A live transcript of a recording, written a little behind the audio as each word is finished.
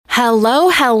Hello,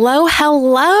 hello,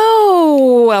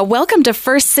 hello. Welcome to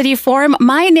First City Forum.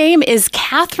 My name is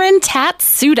Catherine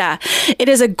Tatsuda. It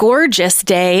is a gorgeous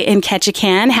day in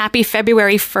Ketchikan. Happy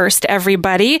February 1st,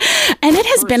 everybody. And it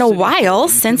has been a while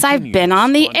since I've been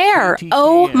on the air.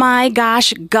 Oh my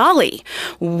gosh, golly.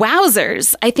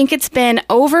 Wowzers. I think it's been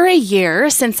over a year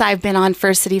since I've been on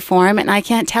First City Forum, and I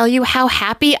can't tell you how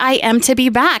happy I am to be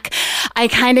back. I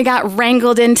kind of got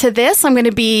wrangled into this. I'm going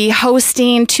to be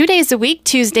hosting 2 days a week,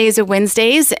 Tuesdays and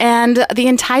Wednesdays, and the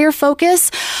entire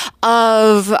focus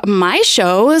of my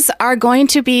shows are going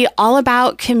to be all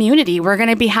about community. We're going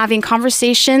to be having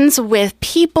conversations with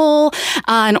people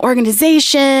and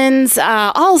organizations,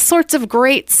 all sorts of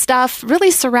great stuff,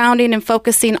 really surrounding and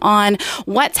focusing on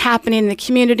what's happening in the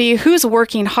community, who's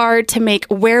working hard to make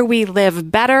where we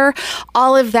live better,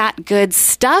 all of that good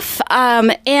stuff.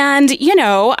 And, you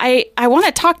know, I want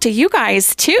to talk to you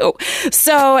guys too.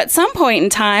 So at some point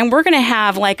in time, we're going to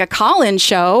have like a call-in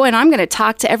show, and I'm going to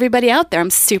talk to everybody out there. I'm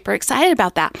super excited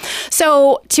about that.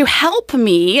 So to help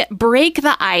me break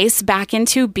the ice back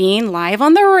into being live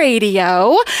on the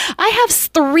radio, I have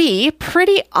three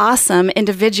pretty awesome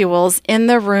individuals in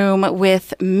the room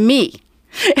with me.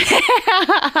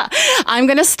 I'm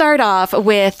going to start off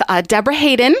with Deborah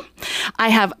Hayden. I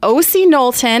have O.C.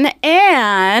 Knowlton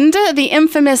and the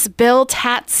infamous Bill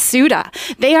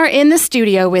Tatsuda. They are in the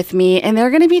studio with me, and they're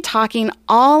going to be talking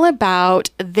all about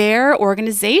their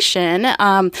organization,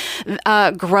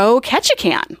 Grow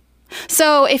Ketchikan.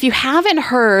 So if you haven't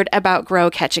heard about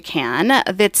Grow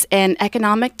Ketchikan, that's an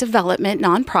economic development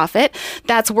nonprofit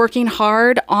that's working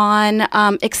hard on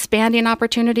expanding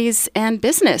opportunities and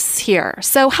business here.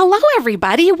 So hello,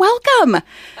 everybody. Welcome.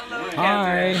 Hello.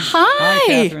 Hi. Hi.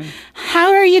 Catherine.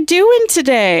 How are you doing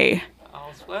today?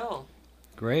 All's well.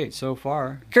 Great so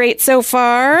far. Great so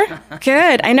far.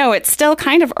 Good. I know it's still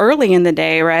kind of early in the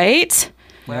day, right?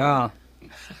 Yeah.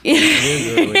 It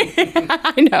is early.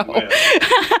 I know.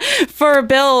 For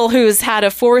Bill, who's had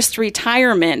a forced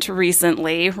retirement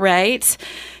recently, right?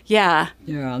 Yeah.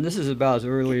 Yeah, and this is about as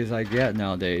early as I get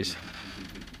nowadays.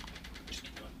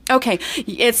 Okay,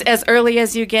 it's as early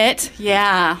as you get?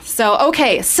 Yeah. So,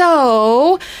 okay,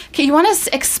 so can you want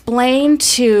to explain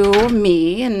to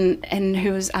me and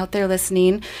who's out there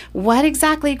listening what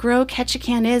exactly Grow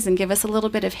Ketchikan is, and give us a little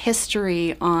bit of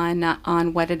history on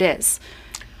what it is?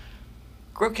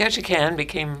 Grow Ketchikan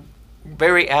became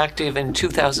very active in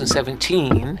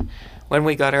 2017 when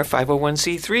we got our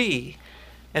 501c3.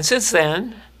 And since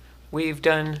then, we've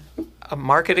done a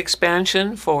market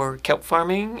expansion for kelp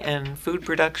farming and food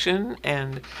production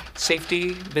and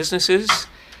safety businesses.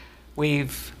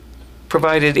 We've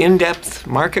provided in-depth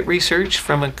market research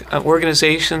from an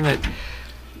organization that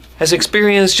has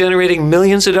experience generating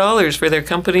millions of dollars for their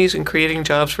companies and creating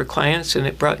jobs for clients, and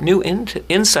it brought new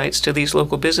insights to these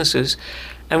local businesses.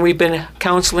 And we've been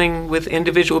counseling with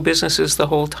individual businesses the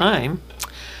whole time.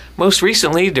 Most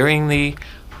recently, during the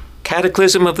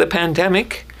cataclysm of the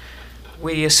pandemic,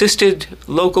 we assisted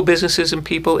local businesses and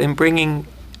people in bringing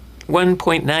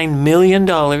 $1.9 million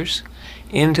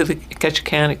into the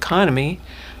Ketchikan economy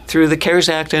through the CARES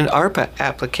Act and ARPA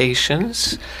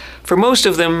applications. For most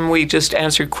of them, we just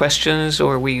answered questions,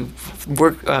 or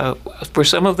for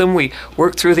some of them, we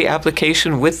worked through the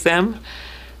application with them,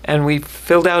 and we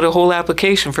filled out a whole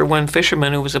application for one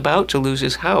fisherman who was about to lose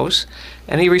his house,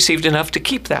 and he received enough to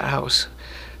keep that house.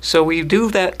 So we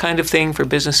do that kind of thing for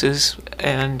businesses,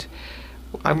 and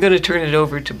I'm going to turn it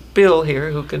over to Bill here,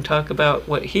 who can talk about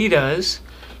what he does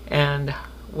and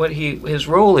what his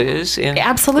role is in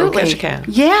Absolutely. Grow Ketchikan.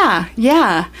 Yeah.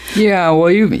 Yeah,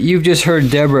 well, you've just heard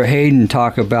Deborah Hayden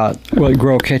talk about what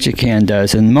Grow Ketchikan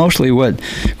does, and mostly what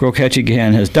Grow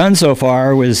Ketchikan has done so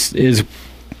far is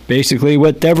basically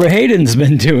what Deborah Hayden's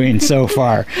been doing so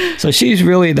far. So she's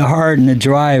really the heart and the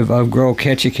drive of Grow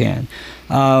Ketchikan.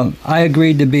 I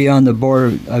agreed to be on the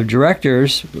board of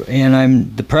directors, and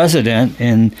I'm the president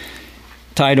in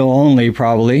title only,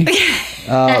 probably.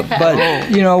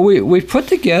 But, you know, we've put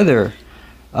together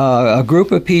a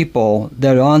group of people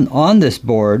that are on this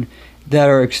board that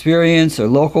are experienced, or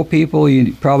local people.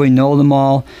 You probably know them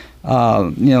all.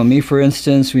 You know, me, for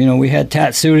instance, you know, we had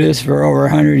Tatsudas for over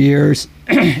 100 years,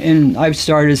 and I've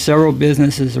started several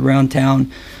businesses around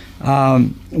town.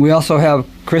 We also have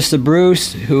Krista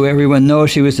Bruce, who everyone knows.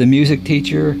 She was a music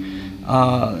teacher,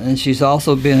 and she's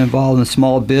also been involved in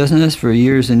small business for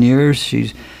years and years.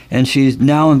 She's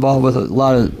now involved with a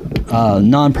lot of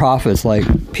nonprofits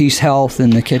like Peace Health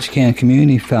and the Ketchikan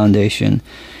Community Foundation.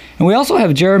 And we also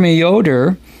have Jeremy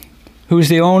Yoder, who's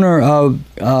the owner of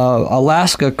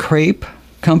Alaska Crepe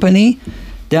Company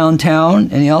downtown,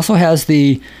 and he also has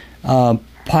the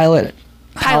Pilot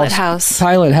Pilot House.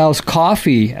 Pilot House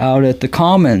Coffee out at the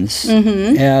Commons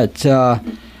at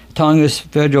Tongass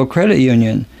Federal Credit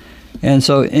Union. And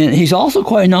so and he's also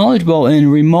quite knowledgeable in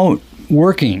remote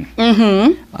working.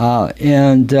 And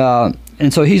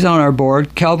so he's on our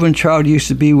board. Calvin Trout used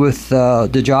to be with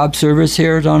the Job Service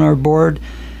here is on our board.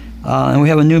 And we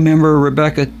have a new member,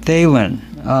 Rebecca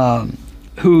Thalen,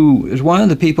 who is one of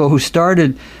the people who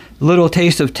started Little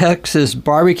Taste of Texas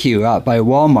Barbecue out by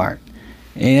Walmart.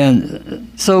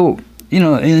 And so, in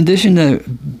addition to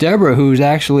Deborah, who's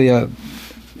actually a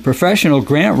professional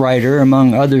grant writer,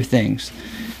 among other things.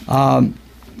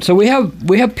 So we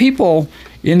have people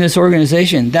in this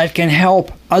organization that can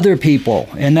help other people,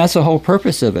 and that's the whole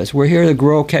purpose of us. We're here to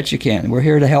grow Ketchikan. We're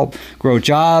here to help grow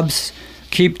jobs,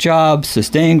 keep jobs,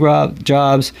 sustain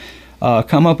jobs,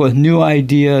 come up with new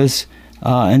ideas,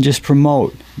 and just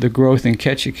promote the growth in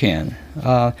Ketchikan.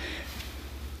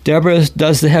 Deborah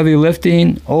does the heavy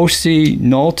lifting. O.C.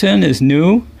 Knowlton is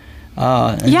new.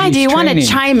 Do you want to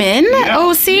chime in,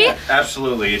 OC? Yeah,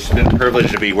 absolutely. It's been a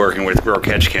privilege to be working with Grow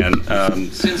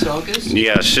Ketchikan. Since August?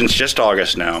 Yeah, since just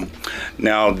August now.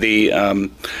 Now, the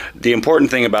important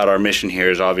thing about our mission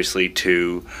here is obviously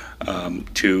to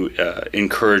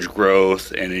encourage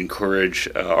growth and encourage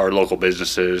our local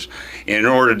businesses. And in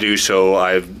order to do so,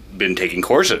 I've been taking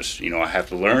courses. I have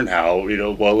to learn how,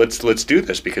 let's do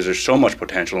this because there's so much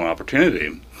potential and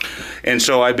opportunity. And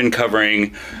so I've been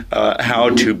covering how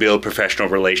to build professional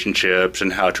relationships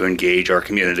and how to engage our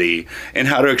community and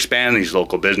how to expand these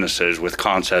local businesses with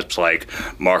concepts like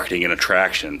marketing and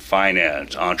attraction,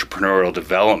 finance, entrepreneurial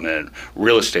development,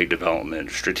 real estate development,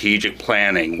 strategic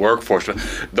planning, workforce.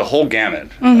 The whole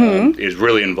gamut is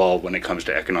really involved when it comes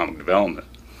to economic development.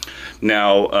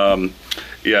 Now,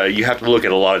 you have to look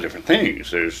at a lot of different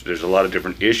things. There's a lot of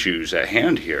different issues at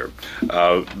hand here.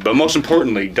 But most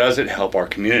importantly, does it help our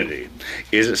community?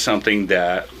 Is it something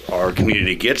that our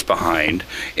community gets behind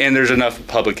and there's enough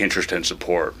public interest and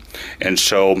support? And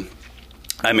so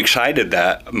I'm excited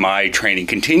that my training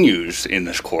continues in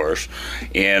this course,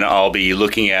 and I'll be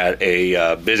looking at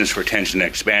a business retention and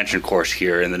expansion course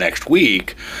here in the next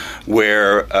week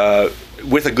where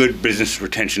with a good business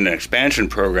retention and expansion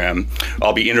program,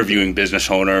 I'll be interviewing business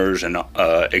owners and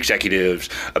executives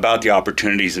about the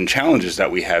opportunities and challenges that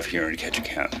we have here in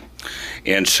Ketchikan.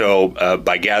 And so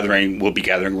we'll be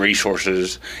gathering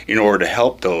resources in order to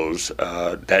help those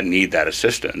that need that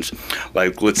assistance.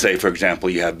 Like, let's say, for example,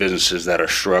 you have businesses that are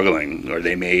struggling or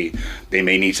they may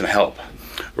need some help.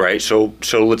 Right, so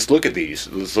let's look at these.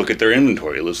 Let's look at their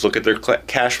inventory. Let's look at their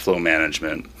cash flow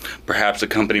management. Perhaps the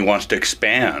company wants to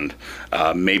expand.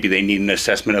 Maybe they need an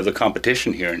assessment of the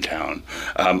competition here in town.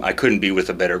 I couldn't be with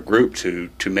a better group to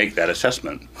make that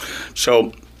assessment.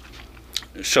 So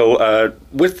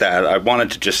with that, I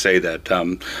wanted to just say that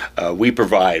we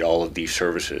provide all of these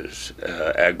services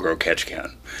at Grow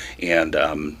Ketchikan, and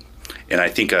I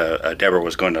think Deborah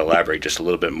was going to elaborate just a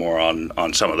little bit more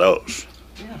on some of those.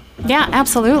 Yeah,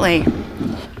 absolutely.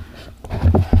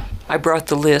 I brought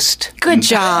the list. Good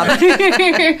job.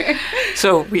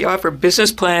 So we offer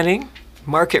business planning,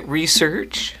 market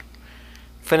research,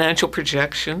 financial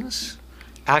projections.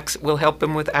 We'll help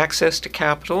them with access to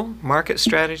capital, market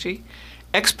strategy,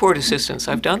 export assistance.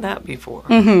 I've done that before.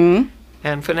 And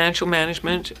financial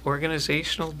management,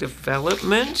 organizational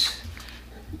development,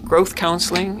 growth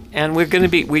counseling. And we've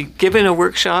given a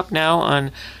workshop now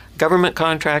on government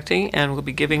contracting, and we'll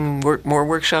be giving more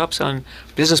workshops on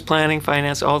business planning,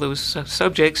 finance, all those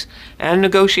subjects, and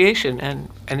negotiation, and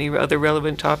any other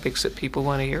relevant topics that people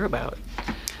want to hear about.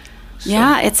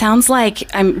 Yeah, it sounds like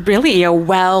I'm really a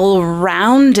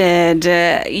well-rounded,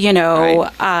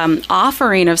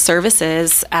 offering of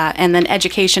services and then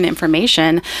education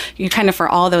information, kind of for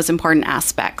all those important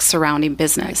aspects surrounding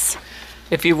business.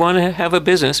 If you want to have a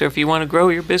business or if you want to grow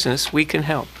your business, we can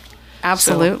help.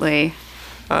 Absolutely.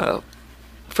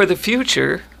 For the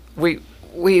future,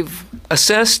 we've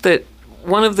assessed that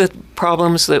one of the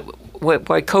problems that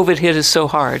why COVID hit us so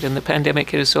hard and the pandemic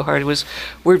hit us so hard was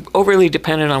we're overly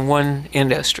dependent on one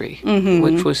industry,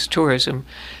 which was tourism.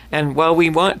 And while we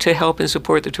want to help and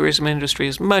support the tourism industry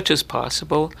as much as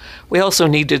possible, we also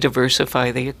need to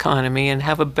diversify the economy and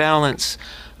have a balance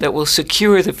that will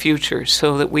secure the future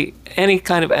so that any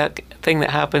kind of thing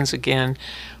that happens again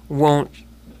won't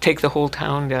take the whole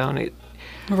town down.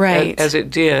 Right. As it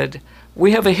did.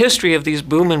 We have a history of these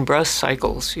boom and bust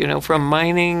cycles, from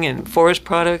mining and forest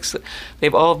products.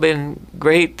 They've all been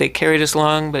great. They carried us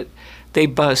along, but they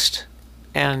bust.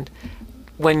 And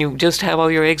when you just have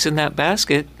all your eggs in that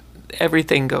basket,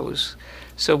 everything goes.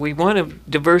 So we want to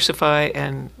diversify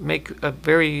and make a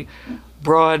very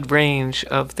broad range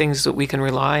of things that we can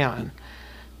rely on.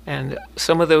 And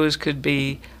some of those could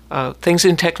be things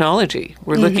in technology.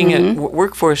 We're looking at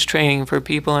workforce training for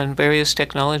people in various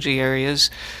technology areas,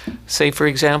 say, for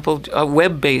example,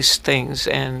 web-based things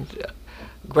and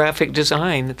graphic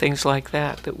design, things like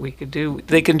that we could do.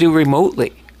 They can do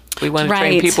remotely. We want to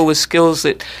train people with skills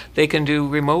that they can do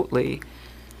remotely.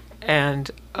 And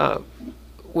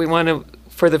we want to,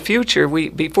 for the future,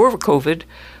 before COVID,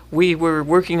 we were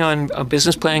working on a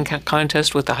business plan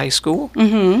contest with the high school.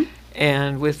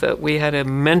 And we had a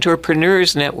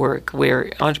mentorpreneurs network where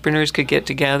entrepreneurs could get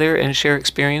together and share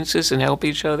experiences and help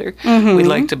each other. We'd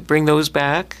like to bring those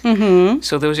back.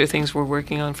 So those are things we're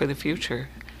working on for the future.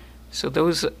 So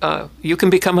those, you can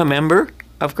become a member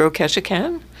of Grow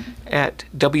Ketchikan at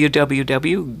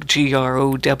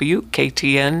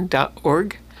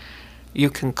www.growktn.org. You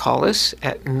can call us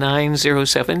at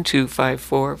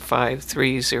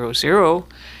 907-254-5300.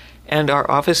 And our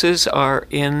offices are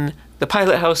in the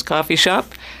Pilot House Coffee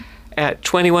Shop at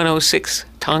 2106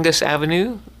 Tongass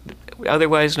Avenue,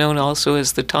 otherwise known also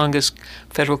as the Tongass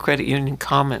Federal Credit Union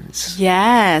Commons.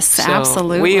 Yes, so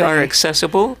absolutely. We are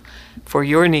accessible for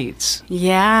your needs.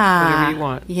 Yeah. Whatever you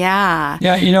want. Yeah.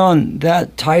 Yeah, and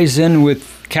that ties in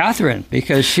with Catherine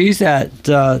because she's at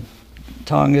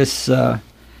Tongass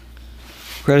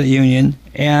Credit Union,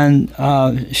 and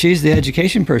she's the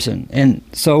education person. And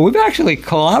so we've actually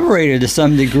collaborated to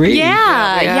some degree.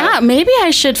 Yeah. Maybe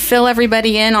I should fill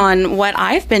everybody in on what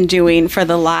I've been doing for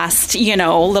the last,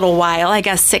 little while, I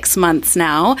guess 6 months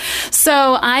now.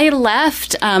 So I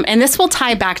left, and this will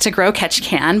tie back to Grow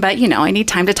Ketchikan, but, I need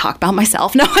time to talk about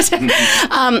myself. No,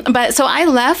 but so I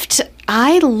left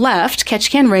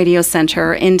Ketchikan Radio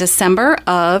Center in December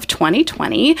of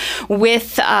 2020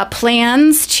 with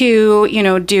plans to,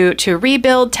 to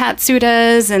rebuild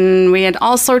Tatsuda's, and we had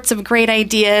all sorts of great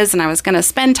ideas, and I was going to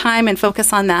spend time and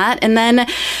focus on that. And then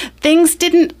things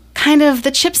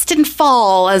the chips didn't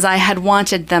fall as I had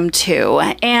wanted them to.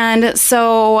 And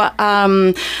so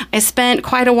I spent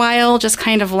quite a while just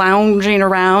kind of lounging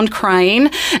around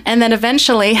crying. And then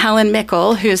eventually Helen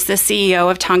Mickle, who's the CEO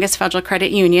of Tongass Federal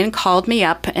Credit Union, called me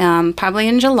up probably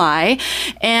in July.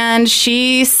 And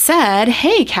she said,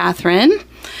 "Hey, Catherine,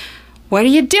 what are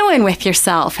you doing with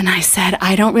yourself?" And I said,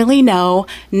 "I don't really know,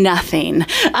 nothing."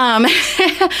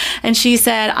 And she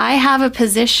said, "I have a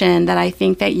position that I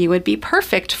think that you would be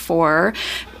perfect for."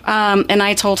 And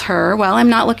I told her, "Well, I'm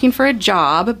not looking for a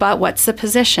job, but what's the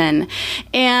position?"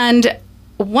 And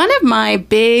one of my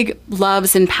big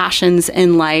loves and passions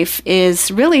in life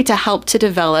is really to help to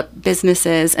develop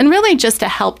businesses and really just to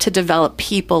help to develop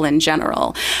people in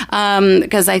general.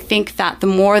 Because I think that the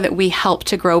more that we help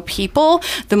to grow people,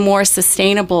 the more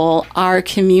sustainable our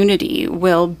community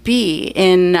will be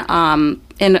in a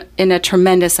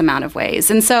tremendous amount of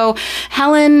ways. And so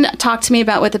Helen talked to me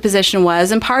about what the position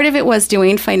was, and part of it was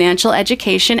doing financial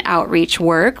education outreach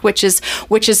work, which is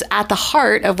at the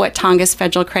heart of what Tongass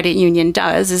Federal Credit Union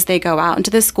does, is they go out into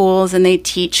the schools and they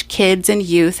teach kids and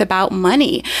youth about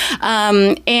money.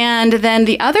 And then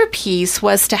the other piece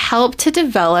was to help to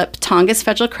develop Tongass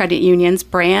Federal Credit Union's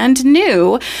brand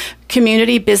new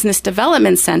Community Business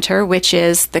Development Center, which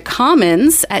is the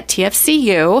Commons at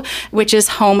TFCU, which is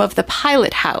home of the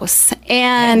Pilot House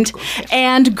and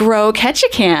Grow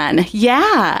Ketchikan.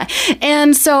 Yeah.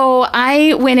 And so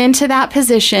I went into that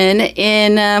position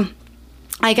in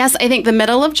I think the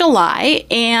middle of July,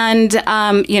 and,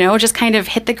 just kind of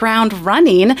hit the ground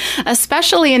running,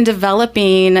 especially in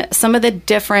developing some of the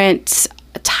different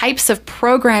types of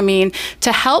programming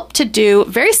to help to do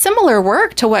very similar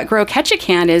work to what Grow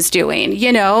Ketchikan is doing,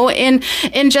 in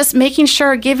just making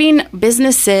sure giving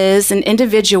businesses and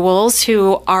individuals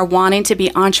who are wanting to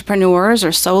be entrepreneurs or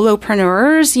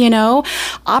solopreneurs,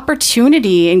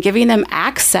 opportunity and giving them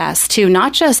access to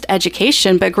not just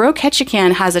education, but Grow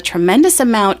Ketchikan has a tremendous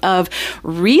amount of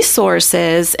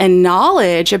resources and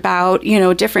knowledge about,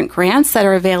 different grants that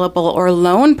are available or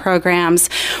loan programs.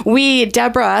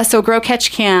 Deborah, so Grow Ketchikan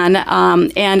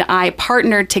and I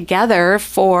partnered together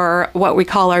for what we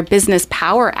call our business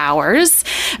power hours.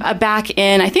 Back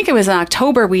in, I think it was in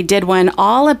October, we did one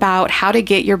all about how to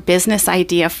get your business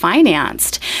idea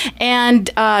financed. And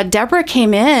Deborah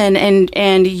came in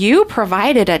and you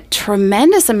provided a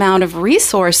tremendous amount of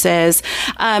resources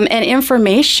and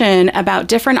information about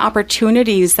different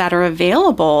opportunities that are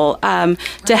available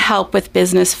to help with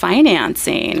business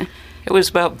financing. It was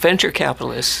about venture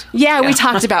capitalists. Yeah, we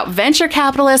talked about venture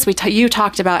capitalists. You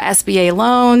talked about SBA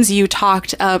loans. You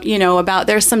talked, about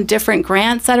there's some different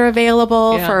grants that are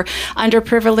available for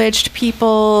underprivileged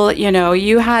people.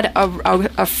 You had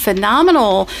a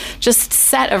phenomenal just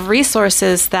set of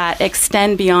resources that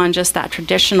extend beyond just that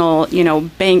traditional,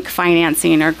 bank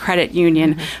financing or credit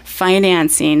union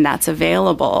financing that's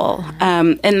available.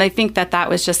 And I think that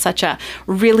was just such a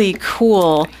really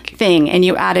cool thing, and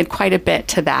you added quite a bit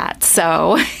to that.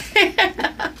 So,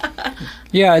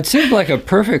 yeah, it seemed like a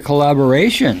perfect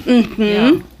collaboration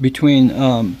between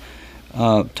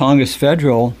Tongass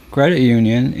Federal Credit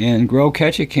Union and Grow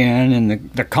Ketchikan, and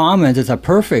the Commons. It's a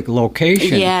perfect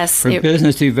location for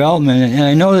business development. And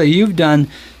I know that you've done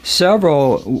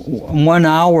several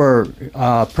 1-hour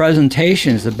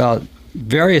presentations about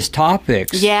various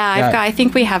topics. Yeah, I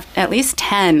think we have at least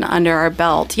 10 under our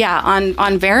belt. Yeah,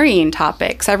 on varying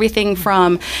topics. Everything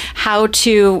from how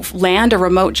to land a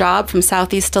remote job from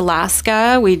Southeast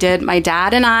Alaska. My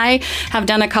dad and I have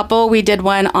done a couple. We did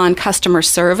one on customer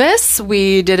service.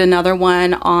 We did another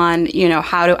one on,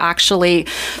 how to actually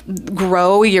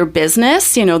grow your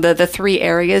business, the 3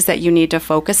 areas that you need to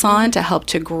focus on to help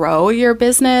to grow your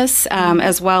business,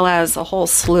 as well as a whole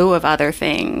slew of other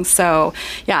things. So,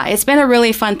 yeah, it's been a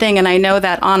really fun thing, and I know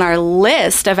that on our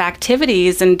list of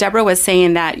activities, and Deborah was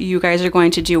saying that you guys are going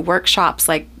to do workshops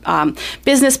like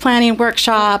business planning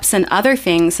workshops and other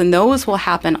things, and those will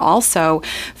happen also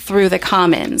through the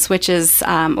Commons, which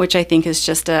I think is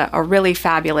just a really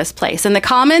fabulous place. And the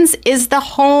Commons is the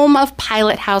home of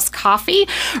Pilot House Coffee,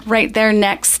 right there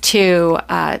next to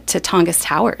Tongass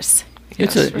Towers.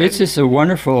 It's just a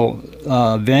wonderful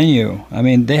venue. I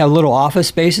mean, they have little office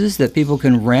spaces that people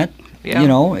can rent,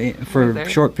 for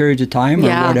short periods of time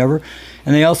or whatever.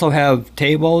 And they also have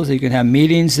tables. You can have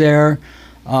meetings there.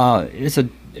 It's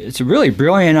a really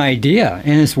brilliant idea,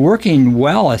 and it's working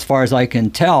well as far as I can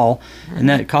tell. And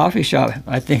that coffee shop,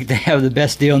 I think they have the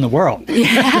best deal in the world.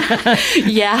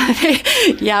 Yeah.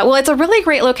 Well, it's a really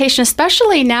great location,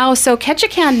 especially now. So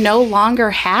Ketchikan no longer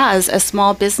has a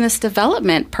small business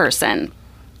development person.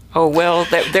 Oh, well,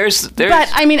 there's. But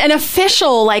I mean, an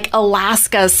official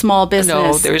Alaska small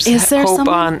business.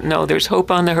 No, there's hope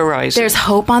on the horizon. There's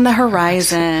hope on the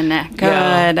horizon. Good.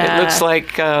 Yeah, it looks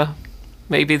like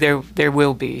maybe there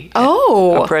will be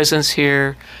a presence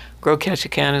here. Grow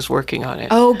Ketchikan is working on it.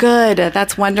 Oh, good.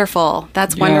 That's wonderful.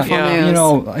 That's wonderful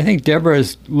news. I think Deborah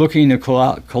is looking to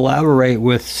collaborate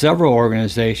with several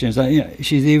organizations.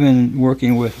 She's even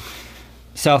working with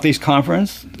Southeast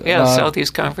Conference. Yeah,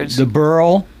 Southeast Conference. The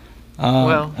Burl.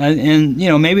 And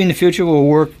maybe in the future we'll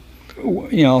work,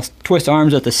 twist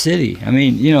arms at the city. I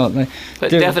mean,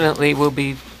 But definitely we'll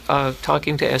be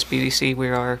talking to SBDC. We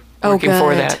are working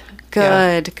for that.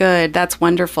 Good. That's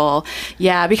wonderful.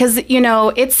 Yeah, because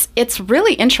it's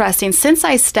really interesting. Since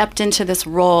I stepped into this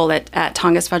role at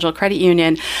Tongass Federal Credit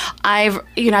Union, I've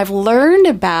learned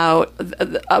about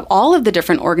all of the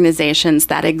different organizations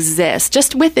that exist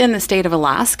just within the state of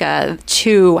Alaska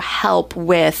to help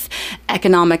with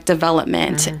economic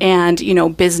development and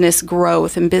business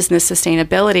growth and business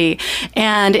sustainability.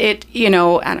 And it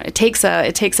takes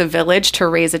a village to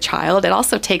raise a child. It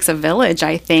also takes a village,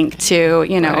 I think, to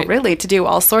really to do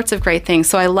all sorts of great things.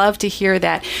 So I love to hear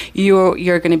that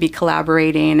you're going to be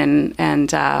collaborating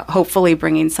and hopefully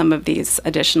bringing some of these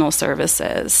additional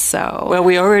services. So well,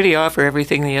 we already offer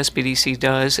everything the SBDC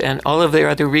does, and all of their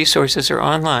other resources are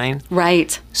online.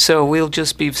 Right. So we'll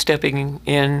just be stepping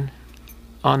in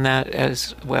on that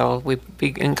as well. We'll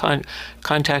be in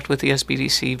contact with the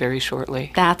SBDC very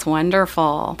shortly. That's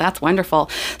wonderful.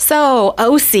 So,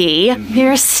 OC,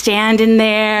 you're standing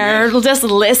there, just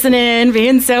listening,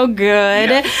 being so good.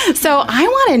 Yeah. So I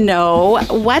want to know,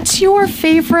 what's your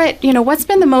favorite, what's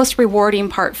been the most rewarding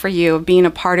part for you of being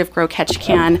a part of Grow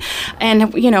Ketchikan?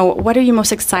 And, what are you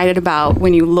most excited about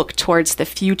when you look towards the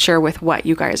future with what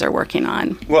you guys are working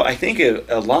on? Well, I think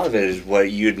a lot of it is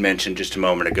what you'd mentioned just a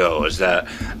moment ago, is that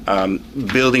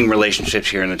building relationships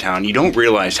here in the town. You don't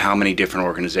realize how many different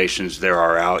organizations there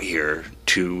are out here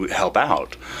to help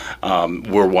out.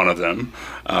 We're one of them.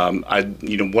 One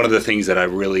of the things that I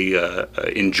really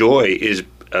enjoy is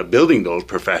building those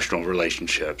professional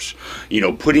relationships,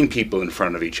 putting people in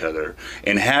front of each other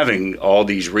and having all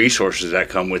these resources that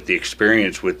come with the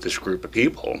experience with this group of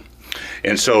people.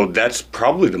 And so that's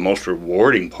probably the most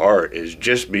rewarding part, is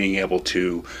just being able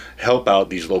to help out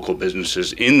these local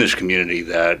businesses in this community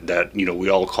that we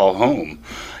all call home.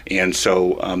 And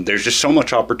so there's just so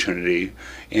much opportunity,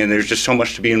 and there's just so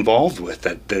much to be involved with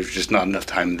that there's just not enough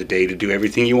time in the day to do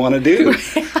everything you want to do,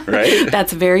 right?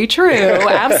 That's very true.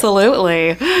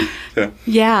 Absolutely.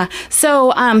 Yeah.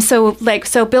 So,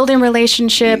 so building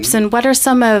relationships, and what are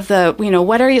some of the,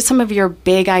 what are some of your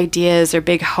big ideas or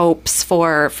big hopes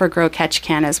for Grow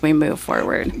Ketchikan as we move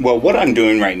forward? Well, what I'm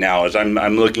doing right now is I'm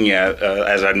looking at,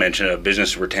 as I mentioned, a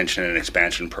business retention and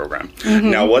expansion program.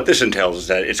 Now, what this entails is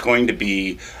that it's going to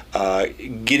be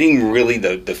getting really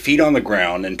the feet on the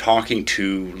ground and talking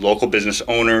to local business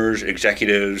owners,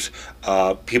 executives,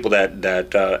 people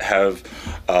that have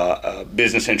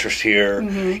business interests here,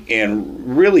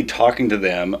 and really talking to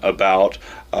them about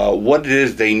what it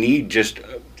is they need,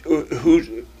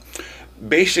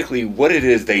 basically what it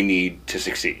is they need to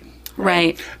succeed.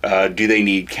 Right. Do they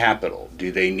need capital?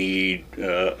 Do they need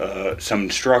some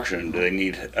instruction? Do they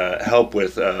need help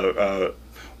with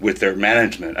their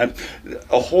management?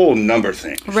 A whole number of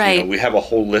things. Right. We have a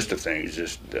whole list of things.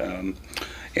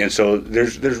 And so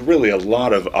there's really a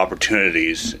lot of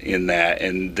opportunities in that,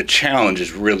 and the challenge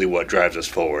is really what drives us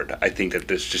forward. I think that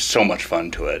there's just so much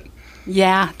fun to it.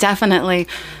 Yeah, definitely.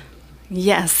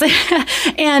 Yes.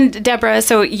 And Deborah,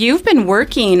 so you've been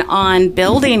working on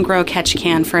building Grow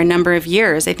Ketchikan for a number of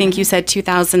years. I think you said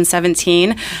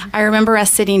 2017. I remember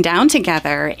us sitting down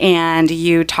together and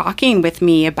you talking with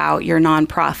me about your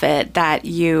nonprofit that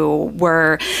you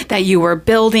were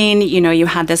building. You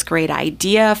had this great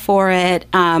idea for it.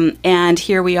 And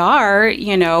here we are,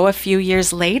 a few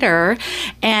years later,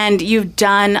 and you've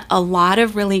done a lot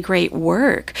of really great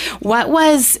work.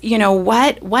 What's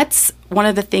one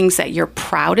of the things that you're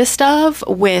proudest of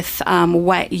with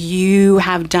what you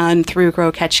have done through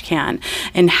Grow Ketchikan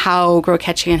and how Grow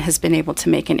Ketchikan has been able to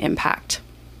make an impact?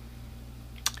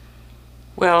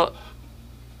 Well,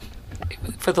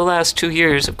 for the last 2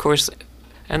 years, of course,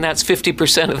 and that's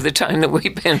 50% of the time that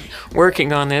we've been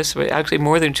working on this, but actually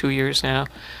more than 2 years now,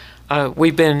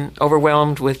 we've been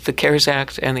overwhelmed with the CARES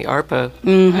Act and the ARPA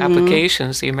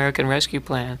applications, the American Rescue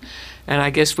Plan. And I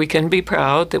guess we can be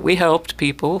proud that we helped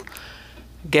people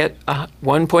get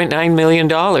 $1.9 million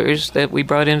that we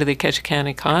brought into the Ketchikan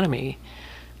economy.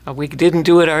 We didn't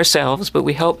do it ourselves, but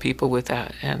we helped people with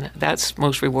that, and that's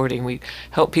most rewarding. We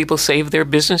help people save their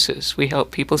businesses. We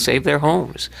help people save their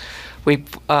homes. We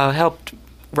helped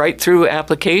right through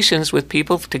applications with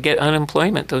people to get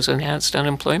unemployment, those enhanced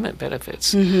unemployment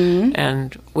benefits.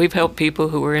 And we've helped people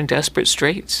who are in desperate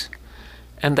straits,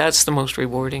 and that's the most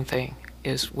rewarding thing,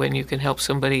 is when you can help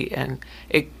somebody and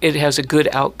it has a good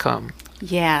outcome.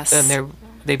 Yes. And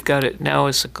they've got it now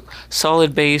as a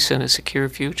solid base and a secure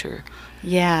future.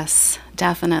 Yes,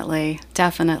 definitely.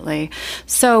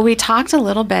 So we talked a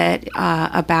little bit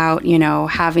about,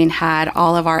 having had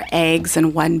all of our eggs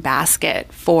in one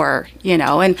basket for,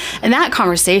 and that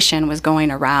conversation was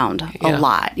going around a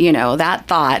lot. That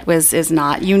thought is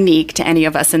not unique to any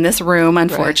of us in this room,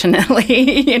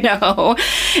 unfortunately,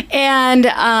 And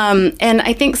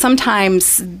I think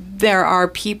sometimes there are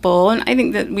people, and I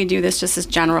think that we do this just as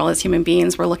general as human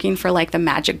beings, we're looking for like the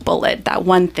magic bullet, that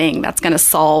one thing that's going to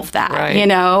solve that, right.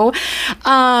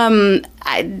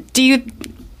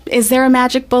 Is there a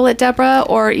magic bullet, Deborah,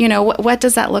 or, what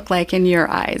does that look like in your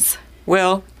eyes?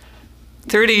 Well,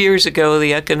 30 years ago,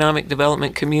 the economic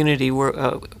development community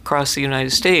across the United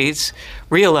States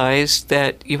realized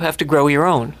that you have to grow your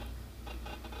own.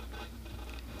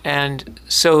 And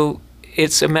so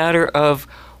it's a matter of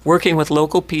working with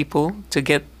local people to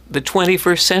get the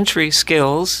 21st century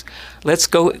skills. Let's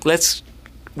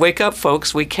wake up,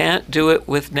 folks. We can't do it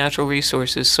with natural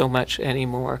resources so much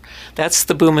anymore. That's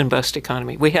the boom and bust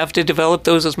economy. We have to develop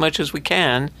those as much as we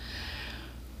can,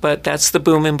 but that's the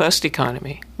boom and bust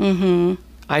economy.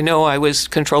 I know I was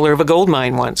controller of a gold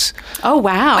mine once. Oh,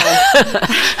 wow.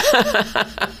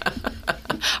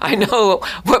 I know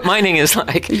what mining is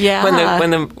like. Yeah.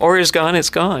 When the ore is gone, it's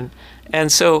gone.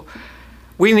 And so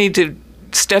we need to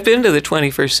step into the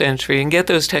 21st century and get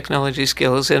those technology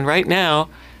skills. And right now,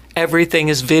 everything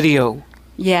is video.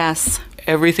 Yes.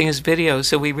 Everything is video.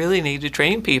 So we really need to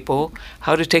train people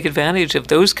how to take advantage of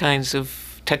those kinds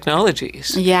of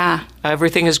technologies. Yeah.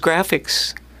 Everything is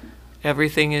graphics.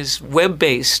 Everything is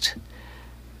web-based.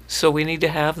 So we need to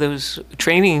have those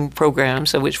training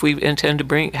programs, which we intend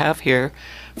to have here,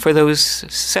 for those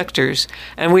sectors.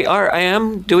 And I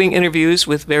am doing interviews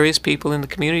with various people in the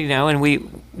community now, and we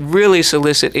really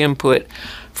solicit input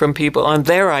from people on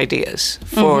their ideas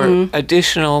for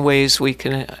additional ways we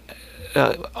can,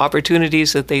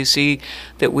 opportunities that they see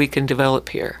that we can develop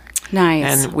here.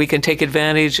 Nice. And we can take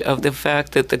advantage of the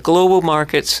fact that the global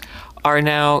markets are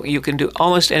now, you can do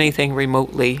almost anything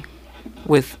remotely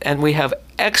and we have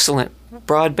excellent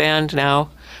broadband now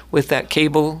with that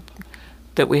cable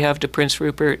that we have to Prince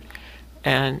Rupert.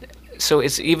 And So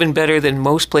it's even better than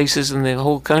most places in the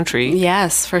whole country.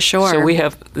 Yes, for sure. So we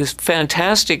have this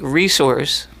fantastic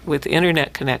resource with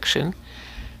internet connection,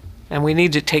 and we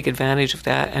need to take advantage of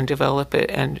that and develop it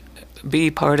and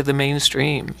be part of the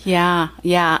mainstream. Yeah,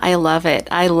 I love it.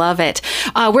 I love it.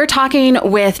 We're talking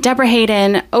with Deborah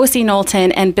Hayden, O.C.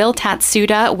 Knowlton, and Bill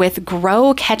Tatsuda with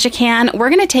Grow Ketchikan. We're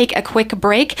going to take a quick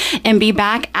break and be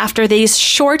back after these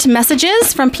short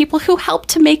messages from people who helped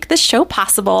to make this show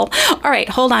possible. All right,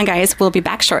 hold on, guys. We'll be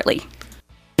back shortly.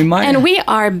 And we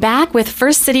are back with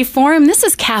First City Forum. This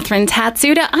is Ketchikan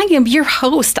Tatsuda. I am your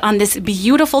host on this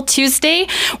beautiful Tuesday.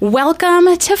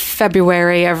 Welcome to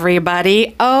February,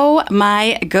 everybody. Oh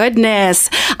my goodness.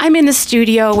 I'm in the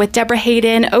studio with Deborah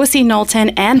Hayden, O.C. Knowlton,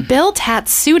 and Bill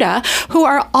Tatsuda, who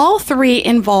are all three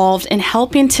involved in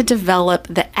helping to develop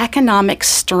the economic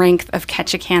strength of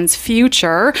Ketchikan's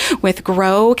future with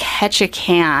Grow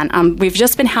Ketchikan. We've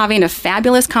just been having a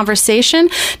fabulous conversation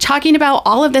talking about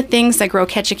all of the things that Grow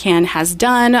Ketchikan has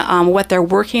done, what they're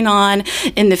working on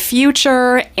in the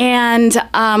future. And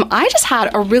I just had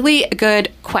a really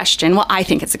good question. Well, I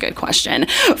think it's a good question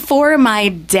for my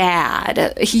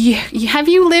dad. Have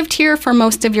you lived here for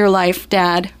most of your life,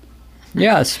 Dad?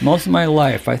 Yes, most of my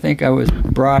life. I think I was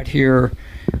brought here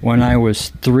when I was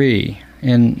 3,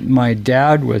 and my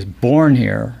dad was born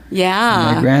here.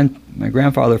 Yeah. My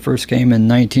grandfather first came in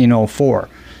 1904.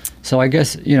 So I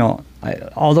guess,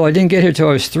 although I didn't get here till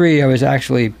I was 3, I was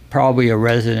actually probably a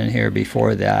resident here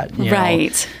before that.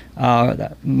 Right.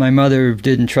 My mother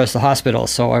didn't trust the hospital,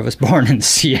 so I was born in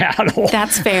Seattle.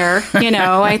 That's fair.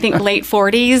 I think late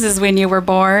 40s is when you were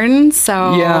born.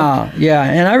 So Yeah.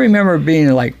 And I remember being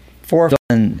like 4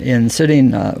 and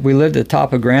sitting, we lived at the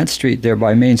top of Grant Street there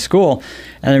by Main School,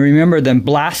 and I remember them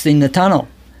blasting the tunnel.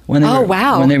 When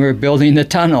they were building the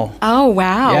tunnel. Oh,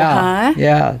 wow. Yeah, huh?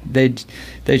 Yeah.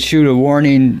 They'd shoot a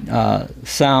warning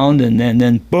sound, and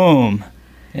then boom.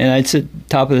 And I'd sit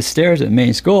top of the stairs at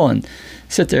Main School and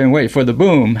sit there and wait for the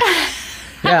boom.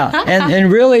 Yeah, and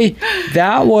really,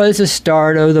 that was the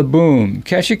start of the boom.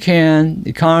 Ketchikan, the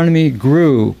economy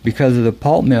grew because of the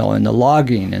pulp mill and the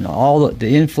logging and all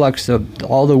the influx of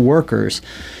all the workers.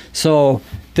 So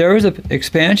there was an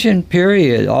expansion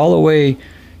period all the way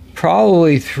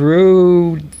probably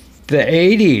through the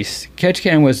 80s.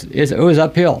 Ketchikan was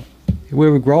uphill. We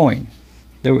were growing.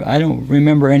 I don't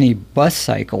remember any bus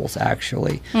cycles,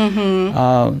 actually.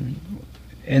 Mm-hmm.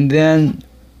 And then,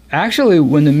 actually,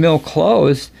 when the mill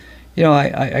closed,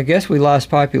 I guess we lost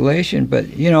population, but,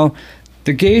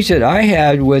 the gauge that I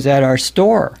had was at our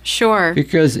store. Sure.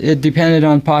 Because it depended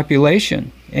on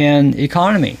population and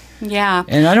economy. Yeah.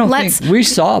 And I don't think we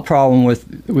saw a problem with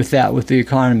the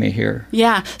economy here.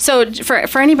 Yeah. So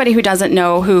for anybody who doesn't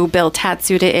know who Bill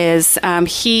Tatsuda is,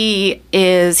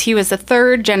 he was the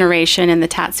third generation in the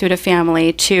Tatsuda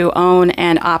family to own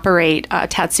and operate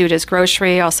Tatsuda's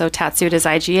Grocery, also Tatsuda's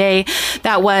IGA.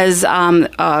 That was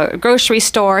a grocery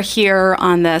store here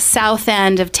on the south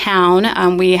end of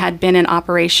town. We had been in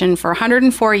operation for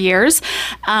 104 years.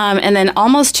 And then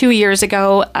almost 2 years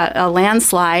ago, a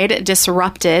landslide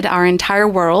disrupted our entire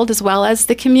world as well as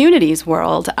the community's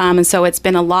world. And so it's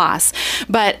been a loss.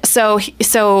 But so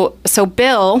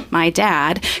Bill, my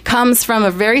dad, comes from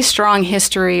a very strong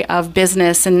history of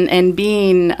business and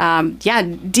being,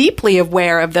 deeply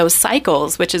aware of those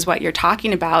cycles, which is what you're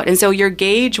talking about. And so your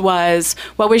gauge what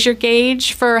was your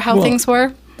gauge for how things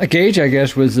were? A gauge, I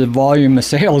guess, was the volume of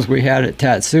sales we had at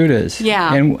Tatsuda's.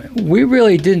 Yeah. And we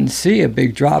really didn't see a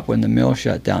big drop when the mill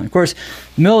shut down. Of course,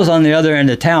 the mill is on the other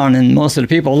end of town, and most of the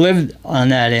people lived on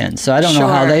that end, so I don't know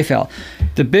how they felt.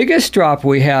 The biggest drop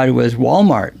we had was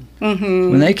Walmart. Mm-hmm.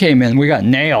 When they came in, we got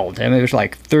nailed. I mean, it was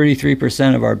like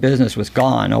 33% of our business was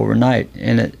gone overnight,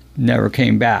 and it never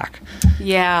came back.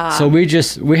 Yeah. So we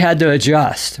had to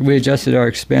adjust. We adjusted our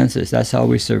expenses. That's how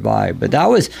we survived. But that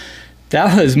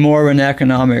was more of an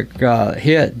economic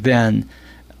hit than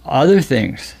other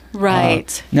things.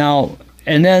 Right. Now,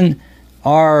 and then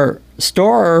our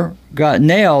store got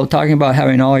nailed talking about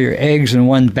having all your eggs in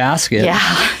one basket.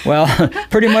 Yeah. Well,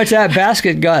 pretty much that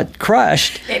basket got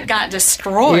crushed. It got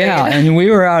destroyed. Yeah, and we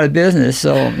were out of business.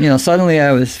 So, suddenly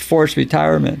I was forced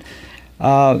retirement.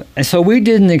 And so we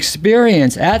didn't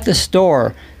experience at the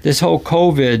store this whole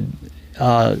COVID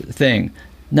thing.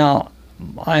 Now,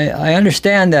 I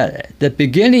understand that at the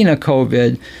beginning of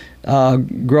COVID,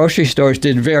 grocery stores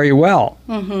did very well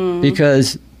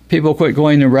because people quit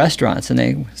going to restaurants and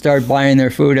they started buying their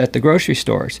food at the grocery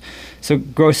stores. So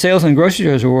sales in grocery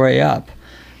stores were way up.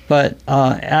 But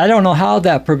I don't know how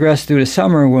that progressed through the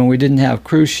summer when we didn't have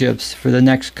cruise ships for the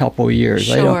next couple of years.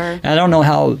 Sure. I don't know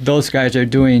how those guys are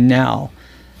doing now.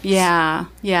 Yeah,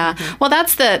 yeah. Well,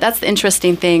 that's the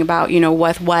interesting thing about,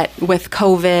 with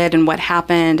COVID and what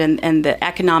happened and the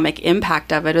economic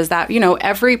impact of it is that,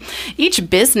 each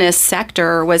business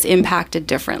sector was impacted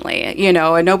differently,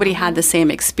 and nobody had the same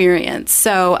experience.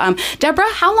 So,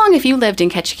 Deborah, how long have you lived in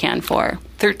Ketchikan for?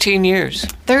 13 years.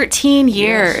 13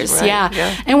 years, yes, right,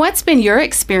 yeah. And what's been your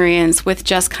experience with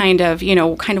just kind of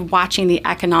watching the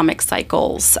economic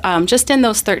cycles just in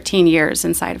those 13 years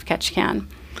inside of Ketchikan?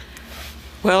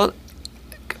 Well,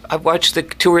 I've watched the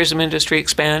tourism industry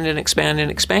expand and expand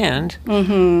and expand,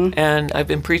 and I've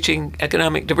been preaching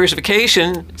economic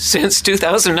diversification since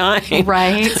 2009.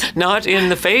 Right. Not in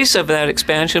the face of that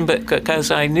expansion, but because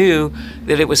I knew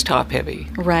that it was top-heavy.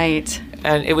 Right.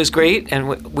 And it was great, and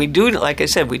we do, like I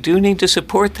said, we do need to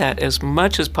support that as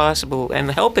much as possible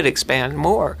and help it expand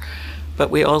more,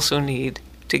 but we also need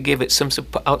to give it some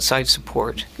outside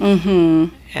support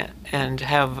and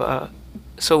have...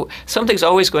 So something's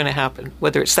always going to happen,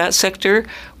 whether it's that sector,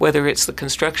 whether it's the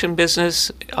construction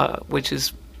business, which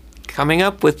is coming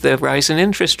up with the rise in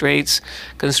interest rates,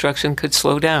 construction could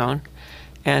slow down.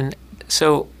 And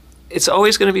so it's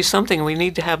always going to be something. We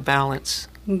need to have balance.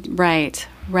 Right.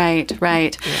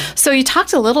 Yeah. So you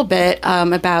talked a little bit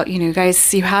about,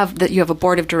 guys, you have a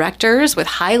board of directors with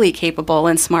highly capable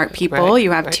and smart people.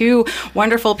 You have two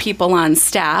wonderful people on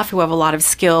staff who have a lot of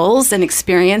skills and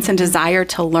experience and desire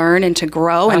to learn and to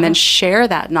grow and then share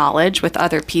that knowledge with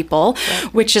other people,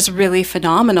 which is really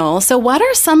phenomenal. So what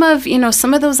are some of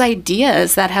those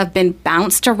ideas that have been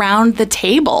bounced around the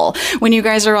table when you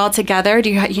guys are all together? Do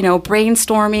you,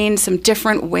 brainstorming some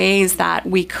different ways that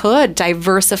we could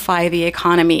diversify the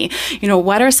economy?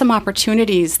 What are some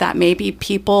opportunities that maybe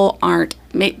people aren't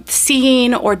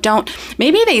seeing or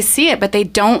maybe they see it, but they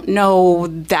don't know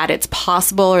that it's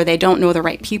possible or they don't know the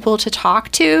right people to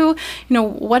talk to?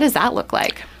 What does that look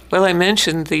like? Well, I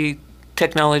mentioned the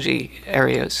technology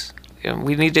areas.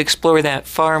 We need to explore that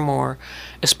far more,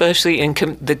 especially in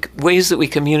the ways that we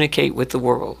communicate with the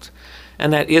world.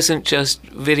 And that isn't just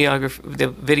the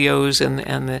videos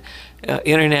and the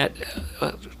internet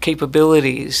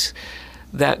capabilities.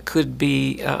 That could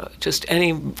be just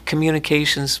any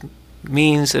communications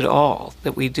means at all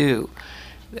that we do.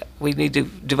 We need to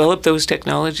develop those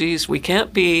technologies. We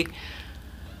can't be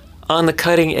on the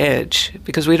cutting edge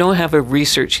because we don't have a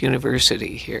research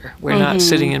university here. We're not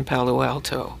sitting in Palo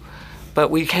Alto. But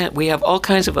we have all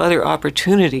kinds of other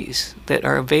opportunities that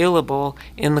are available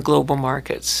in the global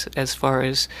markets as far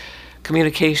as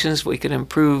communications. We can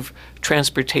improve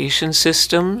transportation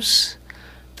systems,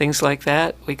 things like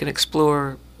that. We can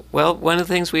explore, one of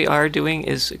the things we are doing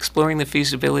is exploring the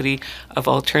feasibility of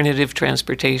alternative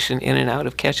transportation in and out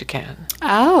of Ketchikan.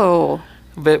 Oh.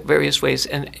 But various ways.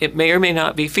 And it may or may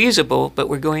not be feasible, but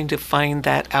we're going to find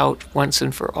that out once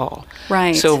and for all.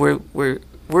 Right. So we're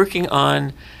working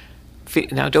on,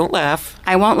 now don't laugh.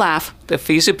 I won't laugh. The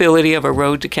feasibility of a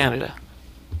road to Canada.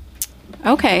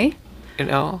 Okay.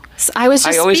 So I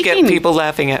always get people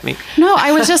laughing at me. No,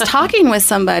 I was just talking with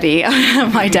somebody.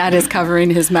 My dad is covering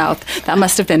his mouth. That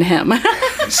must have been him.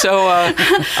 So,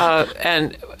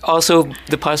 and also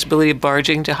the possibility of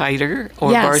barging to Hyder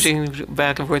or barging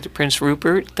back and forth to Prince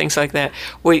Rupert, things like that.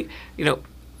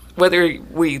 Whether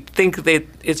we think that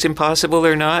it's impossible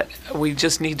or not, we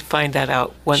just need to find that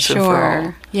out once and for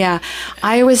all. Yeah.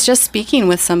 I was just speaking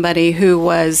with somebody who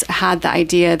had the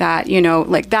idea that,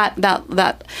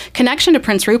 that connection to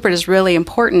Prince Rupert is really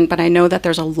important, but I know that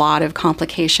there's a lot of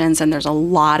complications and there's a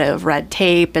lot of red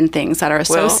tape and things that are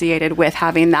associated with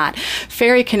having that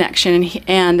ferry connection.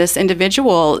 And this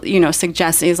individual,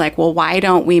 suggests, he's like, well, why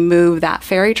don't we move that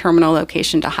ferry terminal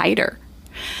location to Hyder?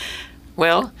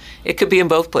 Well, it could be in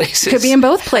both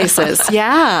places.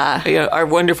 Yeah. Our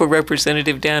wonderful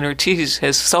representative, Dan Ortiz,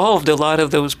 has solved a lot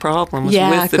of those problems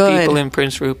with the people in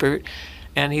Prince Rupert,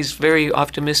 and he's very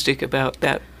optimistic about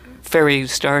that ferry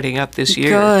starting up this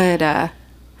year. Good.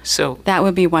 So that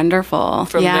would be wonderful.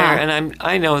 From there, and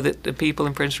I know that the people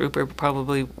in Prince Rupert are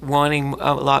probably wanting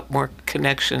a lot more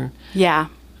connection. Yeah.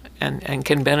 And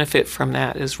can benefit from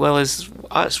that, as well as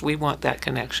us. We want that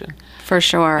connection. For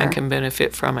sure. And can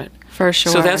benefit from it. For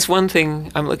sure. So that's one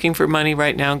thing. I'm looking for money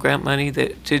right now, grant money,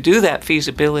 to do that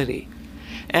feasibility.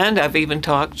 And I've even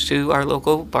talked to our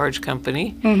local barge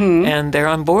company, and they're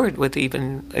on board with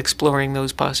even exploring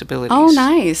those possibilities. Oh,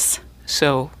 nice.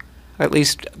 So, or at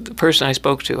least the person I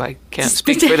spoke to, I can't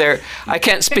speak for their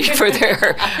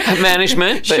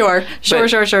management. But, Sure.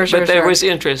 But there was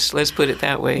interest. Let's put it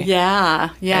that way. Yeah.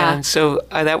 And so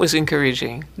that was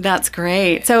encouraging. That's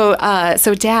great. So,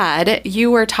 Dad,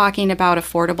 you were talking about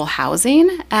affordable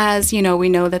housing, as we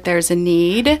know that there's a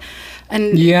need,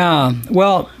 and yeah.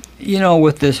 Well,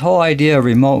 with this whole idea of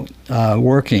remote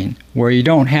working, where you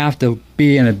don't have to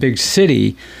be in a big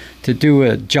city to do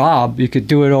a job, you could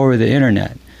do it over the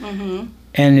internet. Mm-hmm.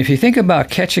 And if you think about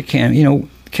Ketchikan,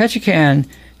 Ketchikan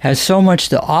has so much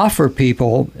to offer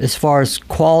people as far as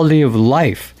quality of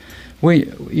life. We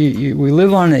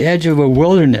live on the edge of a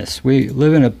wilderness. We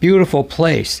live in a beautiful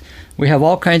place. We have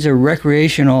all kinds of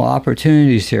recreational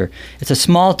opportunities here. It's a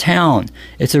small town.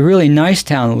 It's a really nice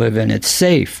town to live in. It's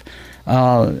safe.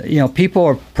 People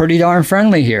are pretty darn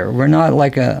friendly here. We're not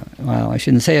like I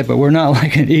shouldn't say it, but we're not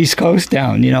like an East Coast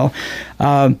town,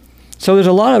 So there's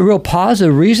a lot of real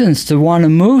positive reasons to want to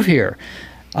move here.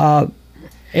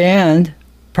 And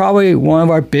probably one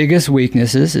of our biggest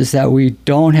weaknesses is that we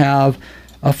don't have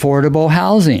affordable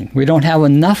housing. We don't have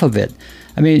enough of it.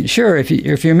 I mean, sure, if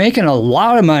you're making a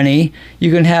lot of money,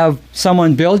 you can have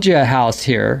someone build you a house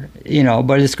here,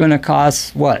 but it's going to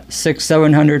cost what,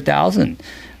 $600,000-$700,000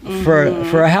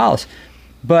 for a house.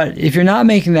 But if you're not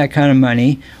making that kind of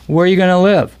money, where are you going to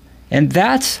live? And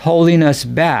that's holding us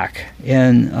back.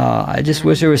 And I just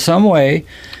wish there was some way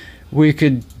we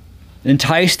could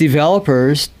entice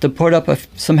developers to put up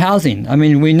some housing. I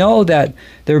mean, we know that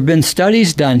there have been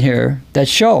studies done here that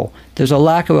show there's a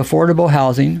lack of affordable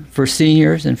housing for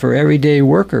seniors and for everyday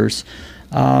workers.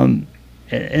 And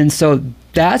so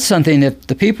that's something, if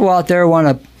the people out there want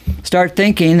to start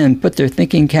thinking and put their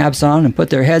thinking caps on and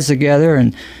put their heads together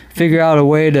and figure out a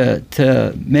way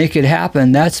to make it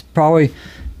happen, that's probably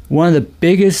one of the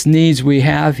biggest needs we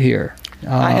have here.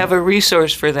 I have a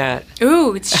resource for that.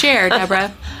 Ooh, it's shared,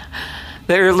 Deborah.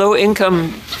 There are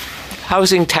low-income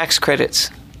housing tax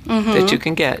credits that you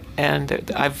can get.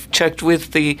 And I've checked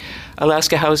with the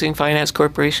Alaska Housing Finance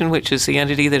Corporation, which is the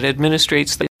entity that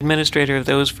administrates the administrator of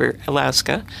those for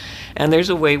Alaska. And there's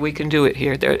a way we can do it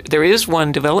here. There is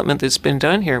one development that's been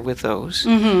done here with those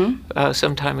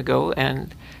some time ago.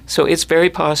 And so it's very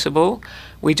possible.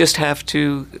 We just have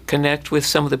to connect with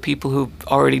some of the people who've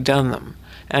already done them.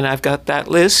 And I've got that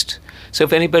list. So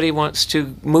if anybody wants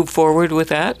to move forward with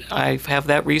that, I have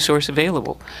that resource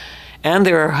available. And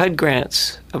there are HUD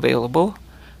grants available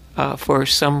for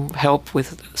some help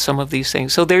with some of these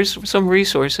things. So there's some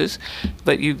resources,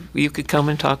 but you could come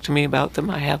and talk to me about them.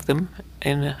 I have them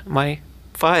in my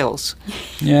files.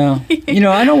 Yeah.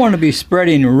 I don't want to be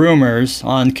spreading rumors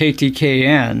on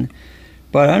KTKN,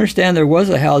 but I understand there was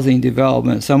a housing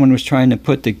development someone was trying to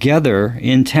put together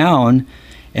in town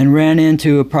and ran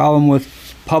into a problem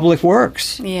with Public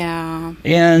Works. Yeah.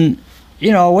 And,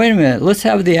 wait a minute, let's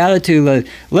have the attitude,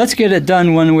 let's get it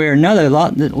done one way or another.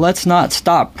 Let's not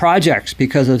stop projects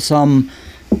because of some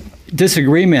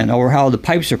disagreement over how the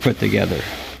pipes are put together.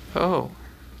 Oh,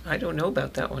 I don't know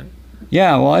about that one.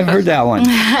 Yeah, well, I've heard that one.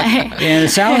 And it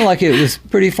sounded like it was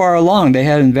pretty far along. They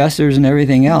had investors and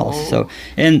everything else. Oh. So,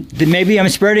 and maybe I'm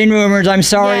spreading rumors. I'm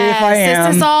sorry if I am.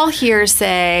 This is all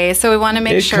hearsay, so we want to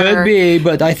make sure. It could be,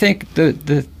 but I think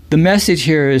the message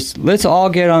here is let's all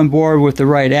get on board with the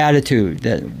right attitude,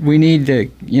 that we need to,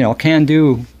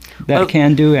 can-do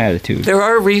attitude. There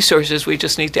are resources. We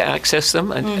just need to access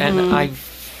them. And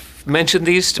I've mentioned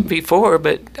these before,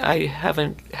 but I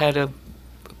haven't had a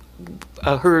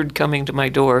herd coming to my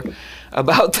door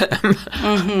about them.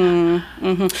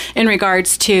 In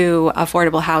regards to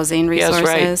affordable housing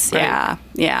resources. Yes, right.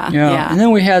 Yeah. And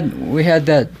then we had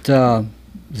that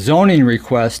zoning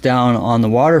request down on the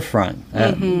waterfront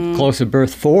at close to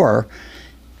Berth 4,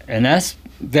 and that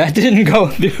didn't go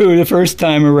through the first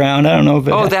time around. I don't know if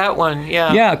it that one,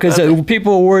 yeah. Yeah, because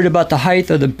people were worried about the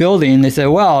height of the building. They said,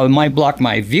 well, it might block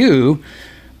my view.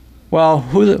 Well,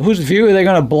 whose view are they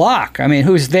going to block? I mean,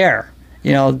 who's there?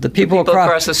 The people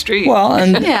across the street. Well,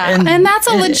 and that's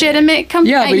a legitimate complaint.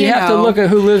 Yeah, but you have to look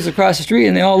at who lives across the street,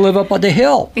 and they all live up on the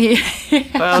hill. Yeah.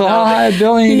 So how high a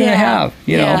building are you going to have?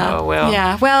 Oh, well.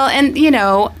 Yeah. Well, and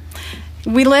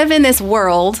we live in this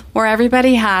world where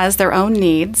everybody has their own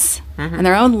needs and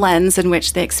their own lens in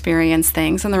which they experience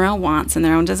things, and their own wants and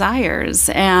their own desires.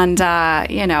 And,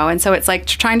 and so it's like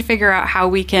trying to figure out how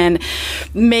we can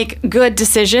make good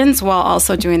decisions while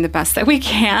also doing the best that we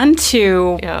can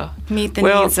to meet the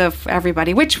needs of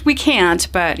everybody, which we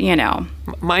can't, but,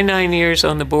 My 9 years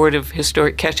on the board of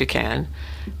Historic Ketchikan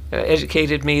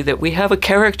educated me that we have a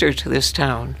character to this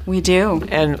town. We do.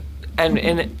 And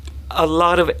in a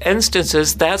lot of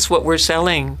instances, that's what we're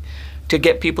selling to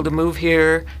get people to move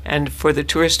here and for the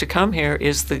tourists to come here,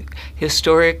 is the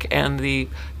historic and the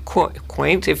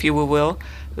quaint, if you will,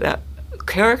 that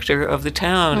character of the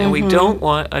town. And we don't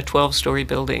want a 12-story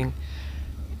building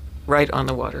right on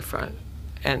the waterfront.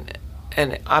 And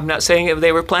I'm not saying if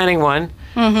they were planning one,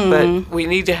 but we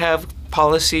need to have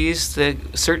policies, the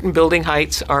certain building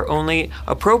heights are only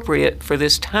appropriate for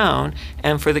this town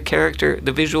and for the character,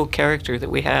 the visual character that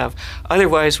we have.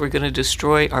 Otherwise, we're going to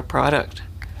destroy our product.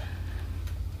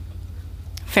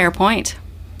 Fair point.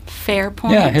 Fair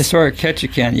point. Yeah, historic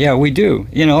Ketchikan. Yeah, we do.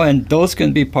 And those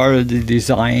can be part of the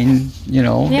design,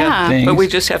 Yeah. things. But we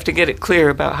just have to get it clear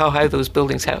about how high those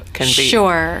buildings can be.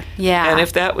 Sure. Yeah. And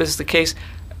if that was the case,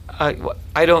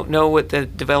 I don't know what the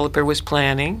developer was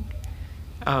planning.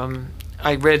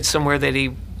 I read somewhere that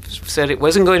he said it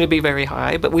wasn't going to be very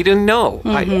high, but we didn't know.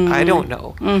 I don't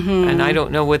know, and I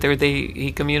don't know whether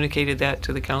he communicated that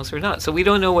to the council or not. So we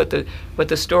don't know what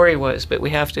the story was. But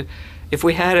we have to, if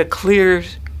we had a clear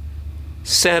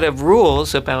set of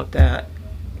rules about that,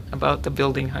 about the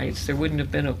building heights, there wouldn't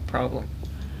have been a problem.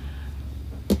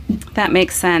 That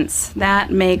makes sense.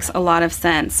 That makes a lot of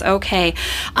sense. Okay.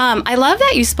 I love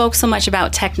that you spoke so much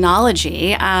about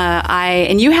technology.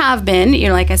 And you have been,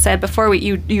 like I said before,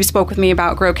 you spoke with me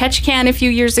about Grow Ketchikan a few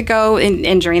years ago,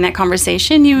 and during that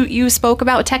conversation, you spoke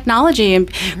about technology and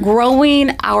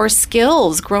growing our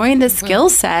skills, growing the skill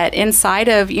set inside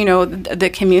of,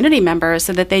 the community members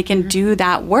so that they can do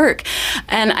that work.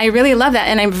 And I really love that.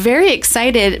 And I'm very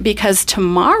excited because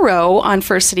tomorrow on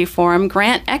First City Forum,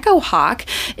 Grant Echohawk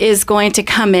is going to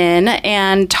come in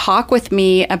and talk with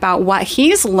me about what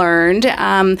he's learned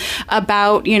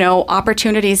about,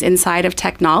 opportunities inside of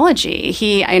technology.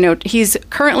 I know he's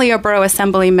currently a borough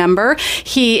assembly member.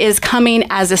 He is coming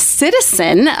as a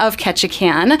citizen of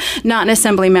Ketchikan, not an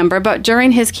assembly member, but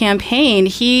during his campaign,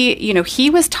 he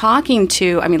was talking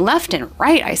to, left and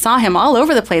right. I saw him all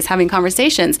over the place having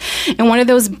conversations. And one of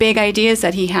those big ideas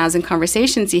that he has in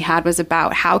conversations he had was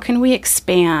about how can we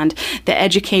expand the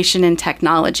education in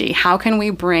technology? How can we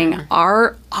bring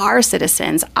our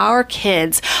citizens, our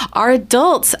kids, our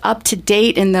adults up to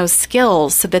date in those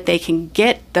skills so that they can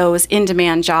get those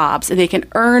in-demand jobs and they can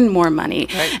earn more money?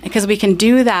 Right. Because we can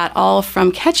do that all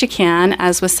from Ketchikan,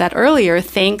 as was said earlier,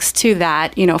 thanks to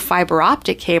that, fiber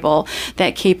optic cable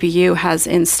that KPU has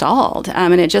installed.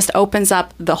 And it just opens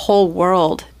up the whole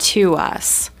world to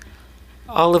us.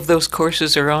 All of those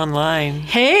courses are online.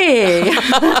 Hey,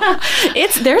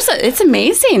 it's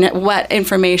amazing what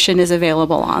information is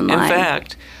available online. In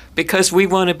fact, because we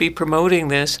want to be promoting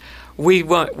this,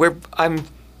 I'm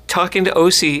talking to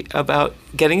OC about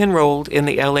getting enrolled in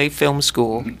the LA Film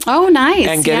School. Oh, nice!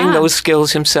 And getting those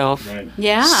skills himself. Right.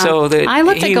 Yeah. So that I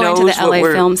looked at he going to knows the LA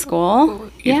Film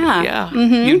School. Yeah. Yeah.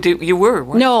 You were.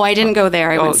 weren't No, I didn't go there.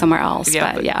 I Oh, went somewhere else. yeah,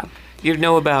 but but- yeah. You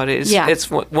know about it. Yeah. It's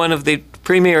one of the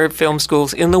premier film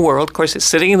schools in the world. Of course, it's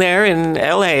sitting there in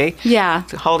LA, Yeah.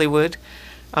 Hollywood.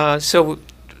 So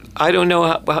I don't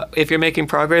know if you're making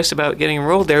progress about getting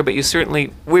enrolled there, but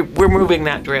we're moving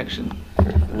that direction.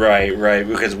 Right.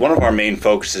 Because one of our main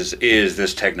focuses is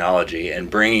this technology and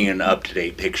bringing an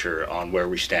up-to-date picture on where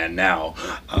we stand now.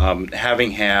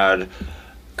 Having had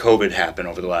COVID happen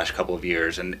over the last couple of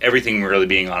years and everything really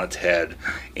being on its head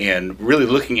and really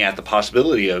looking at the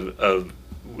possibility of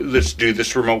let's do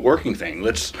this remote working thing.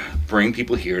 Let's bring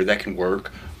people here that can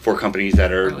work for companies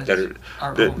that are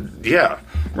yeah,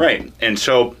 right. And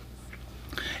so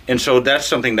that's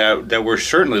something that we're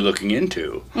certainly looking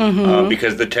into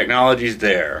because the technology's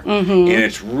there, and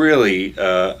it's really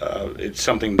it's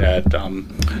something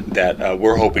that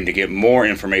we're hoping to get more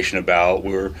information about.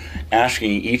 We're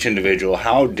asking each individual,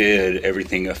 how did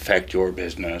everything affect your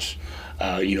business?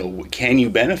 Can you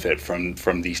benefit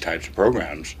from these types of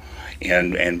programs,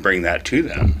 and bring that to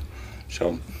them?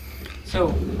 So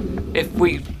if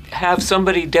we have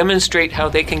somebody demonstrate how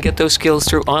they can get those skills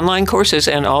through online courses,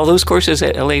 and all those courses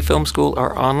at LA Film School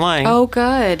are online. Oh,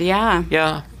 good. Yeah.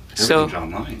 Yeah. everything's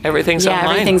online. Everything's Yeah,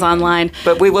 online. everything's online.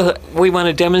 But we want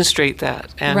to demonstrate that,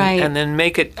 and Right. and then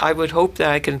make it. I would hope that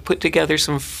I can put together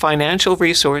some financial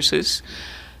resources,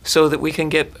 so that we can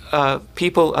get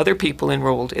other people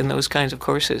enrolled in those kinds of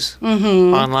courses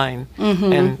online,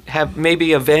 and have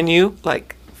maybe a venue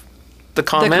like the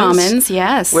Commons. The Commons,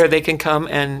 yes. Where they can come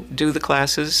and do the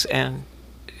classes, and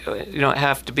you don't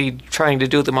have to be trying to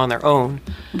do them on their own,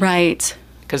 Right.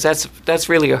 because that's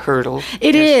really a hurdle.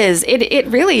 It is. It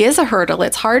really is a hurdle.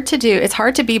 It's hard to do. It's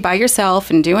hard to be by yourself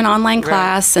and do an online Right,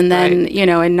 class and then, right.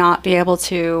 And not be able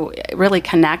to really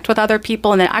connect with other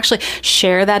people and then actually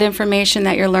share that information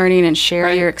that you're learning and share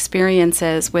Right. your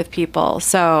experiences with people.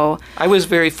 So, I was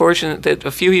very fortunate that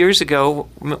a few years ago,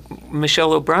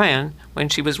 Michelle O'Brien, when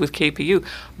she was with KPU,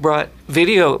 brought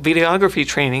videography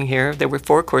training here. There were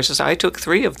 4 courses. I took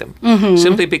 3 of them,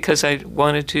 simply because I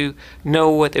wanted to know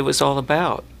what it was all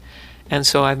about. And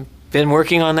so I'm been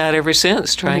working on that ever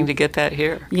since, trying to get that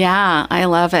here. Yeah, I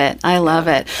love it. I love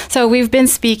it. So we've been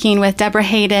speaking with Deborah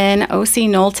Hayden, O.C.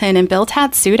 Knowlton, and Bill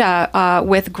Tatsuda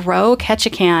with Grow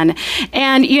Ketchikan.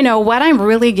 And, you know, what I'm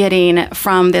really getting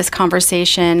from this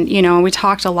conversation, you know, we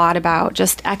talked a lot about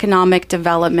just economic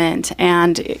development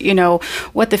and, you know,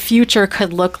 what the future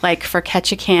could look like for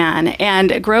Ketchikan.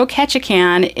 And Grow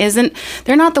Ketchikan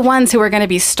they're not the ones who are going to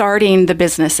be starting the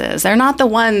businesses. They're not the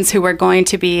ones who are going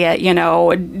to be, you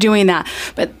know, doing that,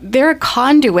 but they're a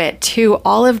conduit to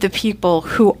all of the people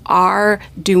who are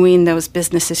doing those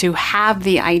businesses, who have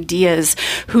the ideas,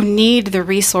 who need the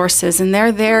resources, and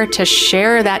they're there to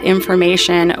share that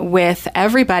information with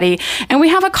everybody. And we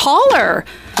have a caller.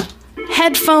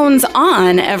 Headphones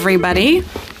on, everybody.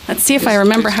 Let's see if I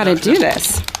remember how to do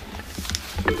this.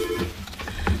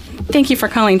 Thank you for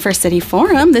calling First City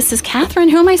Forum. This is Catherine.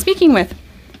 Who am I speaking with?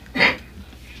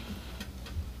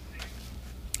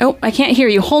 Oh, I can't hear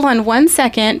you. Hold on one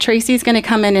second. Tracy's going to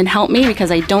come in and help me because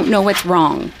I don't know what's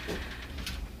wrong.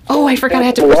 Oh, I forgot I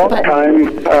had to push the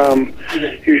button. Time,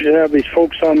 you should have these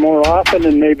folks on more often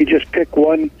and maybe just pick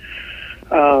one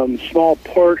small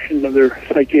portion of their,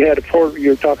 like you had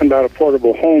you're talking about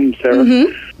affordable homes there.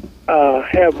 Mm-hmm.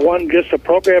 Have just a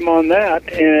program on that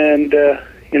and,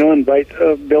 you know, invite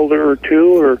a builder or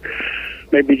two or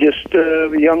maybe just a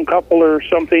young couple or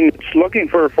something that's looking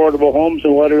for affordable homes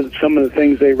and what are some of the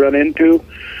things they run into,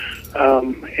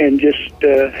 and just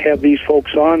have these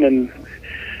folks on and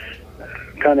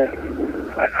kind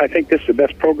of, I think this is the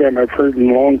best program I've heard in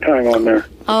a long time on there.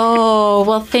 Oh,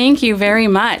 well, thank you very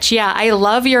much. Yeah, I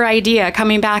love your idea,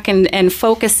 coming back and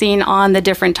focusing on the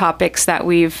different topics that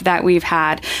we've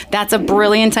had. That's a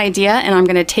brilliant idea, and I'm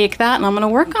going to take that and I'm going to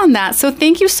work on that. So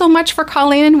thank you so much for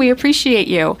calling in. We appreciate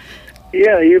you.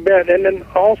 Yeah, you bet. And then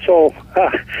also,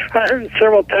 I heard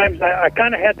several times, I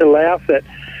kind of had to laugh that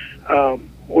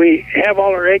we have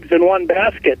all our eggs in one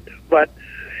basket, but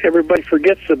everybody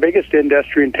forgets the biggest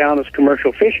industry in town is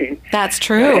commercial fishing. That's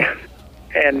true.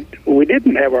 And we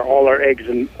didn't have all our eggs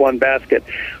in one basket.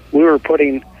 We were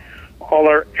putting all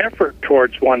our effort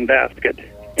towards one basket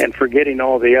and forgetting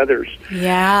all the others.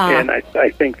 Yeah. And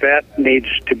I think that needs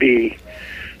to be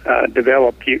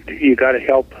developed. You got to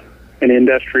help an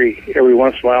industry every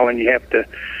once in a while, and you have to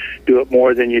do it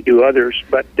more than you do others.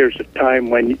 But there's a time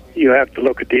when you have to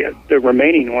look at the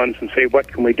remaining ones and say, what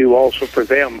can we do also for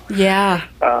them? Yeah.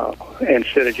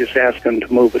 Instead of just asking them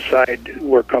to move aside,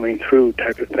 we're coming through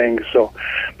type of thing. So,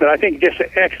 but I think just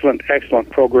an excellent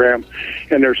program,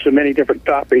 and there's so many different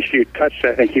topics you touched.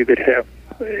 I think you could have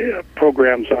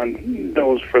programs on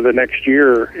those for the next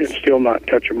year and still not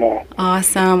touch them all.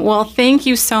 Awesome. Well, thank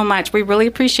you so much. We really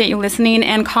appreciate you listening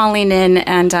and calling in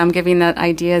and giving that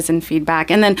ideas and feedback.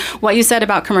 And then what you said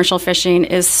about commercial fishing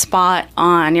is spot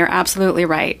on. You're absolutely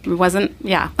right. It wasn't,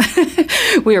 yeah.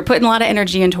 We were putting a lot of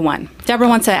energy into one. Deborah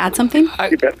wants to add something? I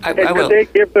Could will. they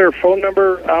give their phone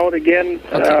number out again?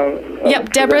 Okay.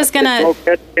 Yep, Deborah's going to...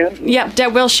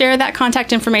 Yep, we'll share that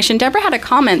contact information. Deborah had a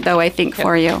comment, though, I think,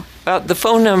 for you. The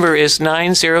phone number is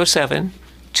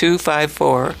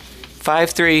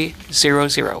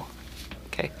 907-254-5300.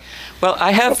 Okay. Well,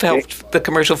 I have helped the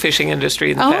commercial fishing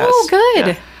industry in the past. Oh, good.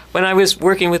 Yeah. When I was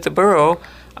working with the borough,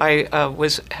 I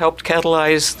helped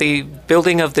catalyze the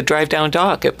building of the drive-down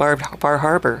dock at Bar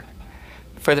Harbor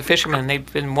for the fishermen.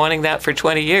 They've been wanting that for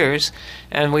 20 years,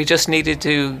 and we just needed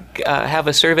to have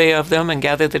a survey of them and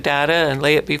gather the data and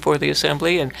lay it before the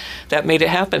assembly, and that made it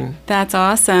happen. That's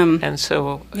awesome. And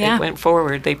so Yeah. it went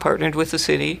forward. They partnered with the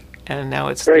city, and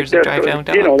now there's a drive-down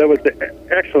dock. You know, that was an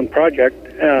excellent project.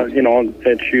 You know,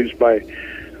 it's used by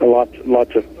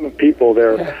lots of people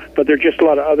there. Yeah. But there's just a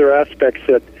lot of other aspects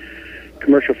that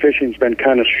commercial fishing's been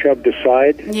kind of shoved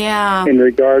aside in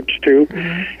regards to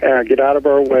get out of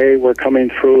our way. We're coming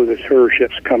through, the tour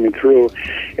ship's coming through,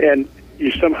 and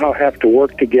you somehow have to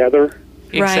work together.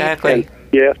 Exactly. And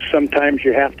yes, sometimes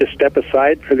you have to step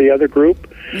aside for the other group,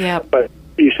 but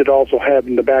you should also have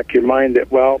in the back of your mind that,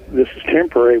 well, this is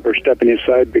temporary. We're stepping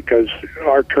aside because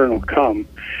our turn will come.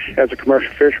 As a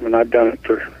commercial fisherman, I've done it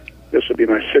this will be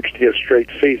my 60th straight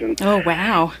season. Oh,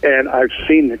 wow. And I've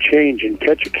seen the change in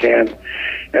Ketchikan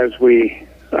as we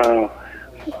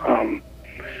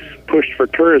pushed for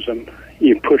tourism.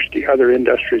 You push the other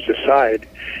industries aside.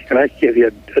 And I can give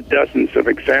you dozens of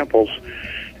examples.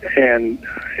 And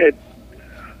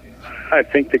I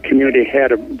think the community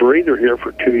had a breather here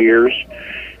for 2 years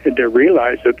to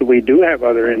realize that we do have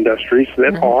other industries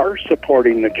that are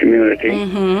supporting the community.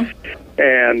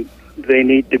 And they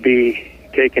need to be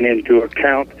taken into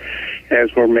account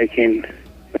as we're making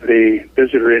the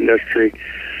visitor industry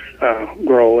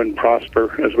grow and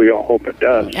prosper, as we all hope it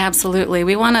does. Absolutely.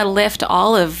 We want to lift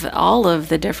all of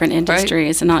the different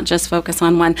industries and not just focus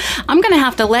on one. I'm going to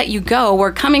have to let you go.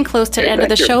 We're coming close to the end of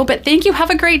the show, but thank you. Have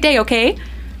a great day, okay?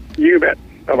 You bet.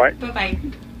 Bye-bye. Bye-bye.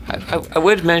 I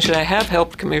would mention I have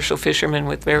helped commercial fishermen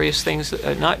with various things,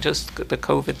 not just the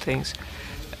COVID things,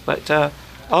 but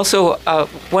also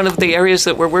one of the areas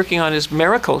that we're working on is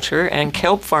mariculture and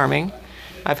kelp farming.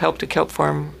 I've helped a kelp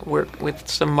farm work with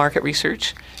some market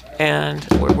research, and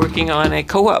we're working on a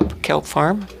co-op kelp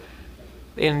farm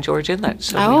in George Inlet.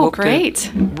 So we hope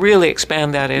to really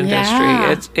expand that industry.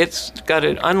 Yeah. It's got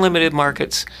unlimited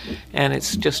markets, and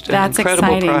it's just an That's incredible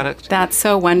exciting. product. That's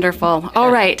so wonderful.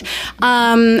 All right.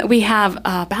 We have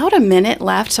about a minute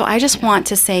left, so I just want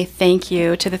to say thank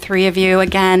you to the three of you.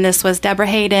 Again, this was Deborah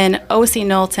Hayden, O.C.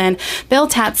 Knowlton, Bill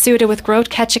Tatsuda with Grow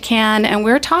Ketchikan, and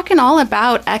we're talking all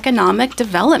about economic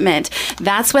development.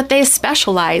 That's what they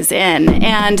specialize in,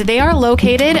 and they are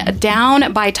located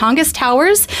down by Tongass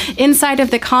Towers inside of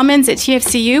the Commons at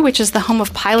TFCU, which is the home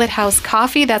of Pilot House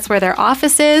Coffee. That's where their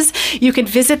office is. You can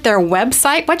visit their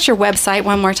website. What's your website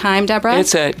one more time, Deborah?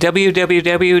 It's at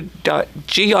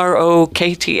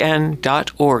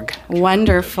www.groktn.org.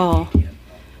 Wonderful.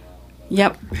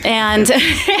 Yep. And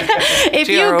if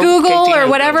you Google or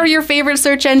whatever your favorite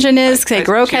search engine is, say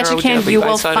Grow Ketchikan, you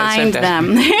will find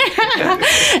them.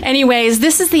 Anyways,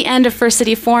 this is the end of First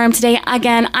City Forum today.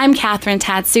 Again, I'm Catherine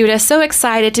Tatsuda. So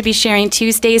excited to be sharing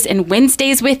Tuesdays and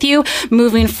Wednesdays with you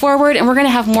moving forward. And we're going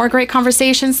to have more great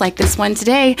conversations like this one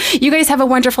today. You guys have a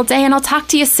wonderful day, and I'll talk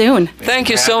to you soon. Thank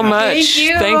you so much. Thank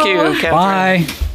you. Thank you, Catherine. Bye.